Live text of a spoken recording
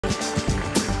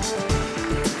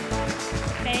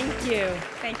you.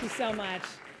 Thank you so much.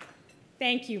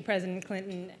 Thank you, President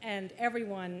Clinton, and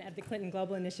everyone at the Clinton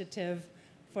Global Initiative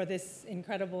for this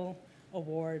incredible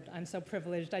award. I'm so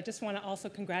privileged. I just want to also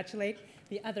congratulate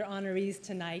the other honorees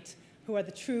tonight who are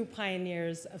the true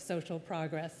pioneers of social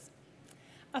progress.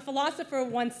 A philosopher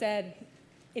once said,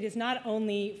 "It is not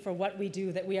only for what we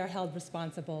do that we are held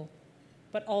responsible,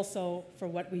 but also for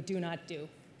what we do not do."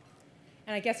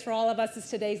 And I guess for all of us as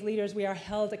today's leaders, we are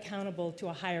held accountable to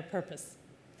a higher purpose.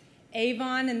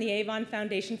 Avon and the Avon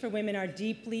Foundation for Women are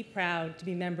deeply proud to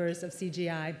be members of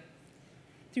CGI.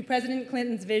 Through President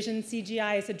Clinton's vision,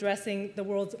 CGI is addressing the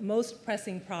world's most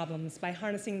pressing problems by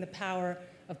harnessing the power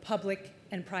of public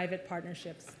and private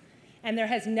partnerships. And there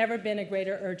has never been a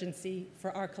greater urgency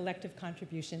for our collective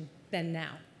contribution than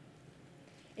now.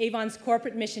 Avon's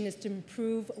corporate mission is to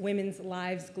improve women's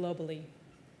lives globally.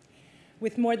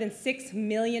 With more than 6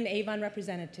 million Avon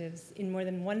representatives in more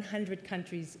than 100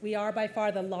 countries, we are by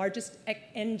far the largest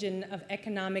engine of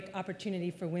economic opportunity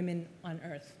for women on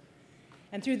Earth.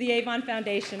 And through the Avon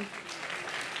Foundation,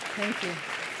 thank you.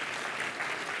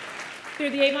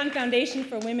 Through the Avon Foundation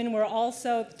for Women, we're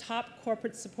also the top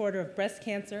corporate supporter of breast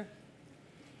cancer,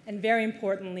 and very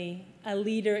importantly, a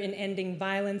leader in ending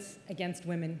violence against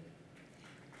women.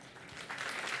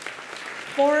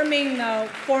 Forming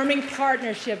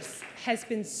partnerships has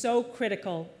been so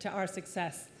critical to our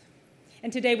success.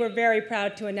 And today we're very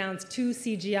proud to announce 2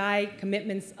 CGI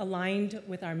commitments aligned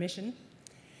with our mission.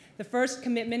 The first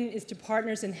commitment is to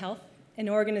Partners in Health, an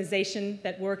organization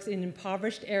that works in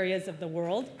impoverished areas of the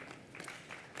world.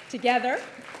 Together,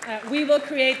 we will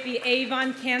create the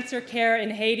Avon Cancer Care in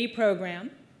Haiti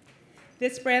program.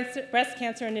 This breast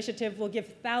cancer initiative will give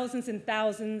thousands and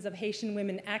thousands of Haitian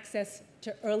women access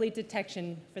to early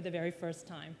detection for the very first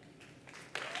time.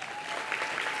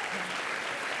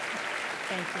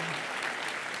 Thank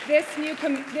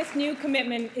you. This new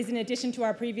commitment is in addition to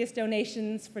our previous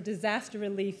donations for disaster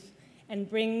relief and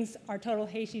brings our total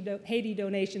Haiti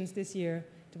donations this year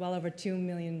to well over $2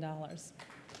 million.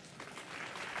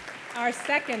 Our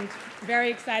second very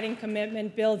exciting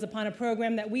commitment builds upon a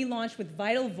program that we launched with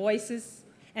Vital Voices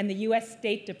and the U.S.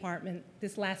 State Department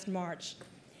this last March.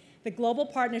 The Global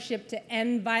Partnership to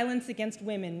End Violence Against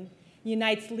Women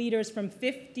unites leaders from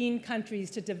 15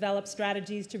 countries to develop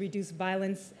strategies to reduce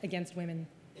violence against women.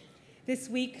 This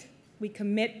week, we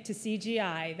commit to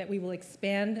CGI that we will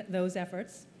expand those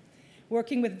efforts.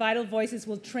 Working with Vital Voices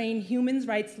will train human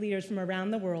rights leaders from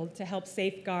around the world to help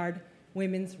safeguard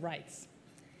women's rights.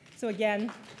 So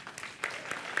again,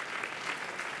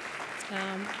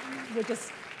 we're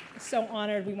just so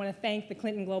honored. We want to thank the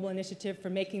Clinton Global Initiative for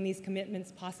making these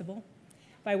commitments possible.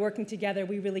 By working together,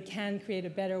 we really can create a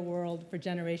better world for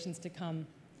generations to come.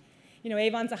 You know,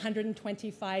 Avon's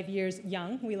 125 years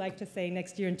young, we like to say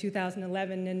next year in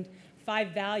 2011, and 5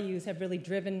 values have really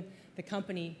driven the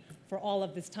company for all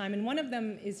of this time. And one of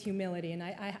them is humility. And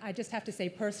I just have to say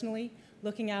personally,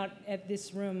 looking out at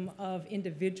this room of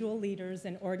individual leaders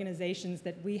and organizations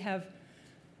that we have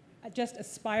just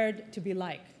aspired to be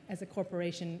like as a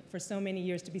corporation for so many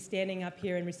years, to be standing up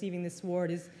here and receiving this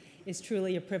award is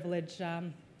truly a privilege.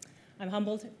 I'm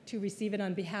humbled to receive it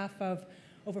on behalf of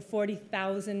over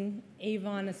 40,000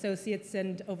 Avon associates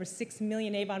and over 6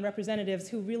 million Avon representatives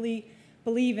who really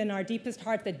believe in our deepest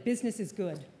heart that business is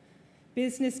good.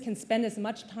 Business can spend as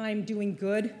much time doing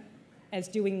good as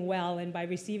doing well, and by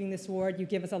receiving this award, you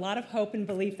give us a lot of hope and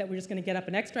belief that we're just going to get up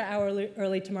an extra hour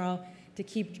early tomorrow to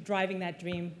keep driving that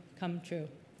dream come true.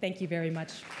 Thank you very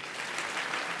much.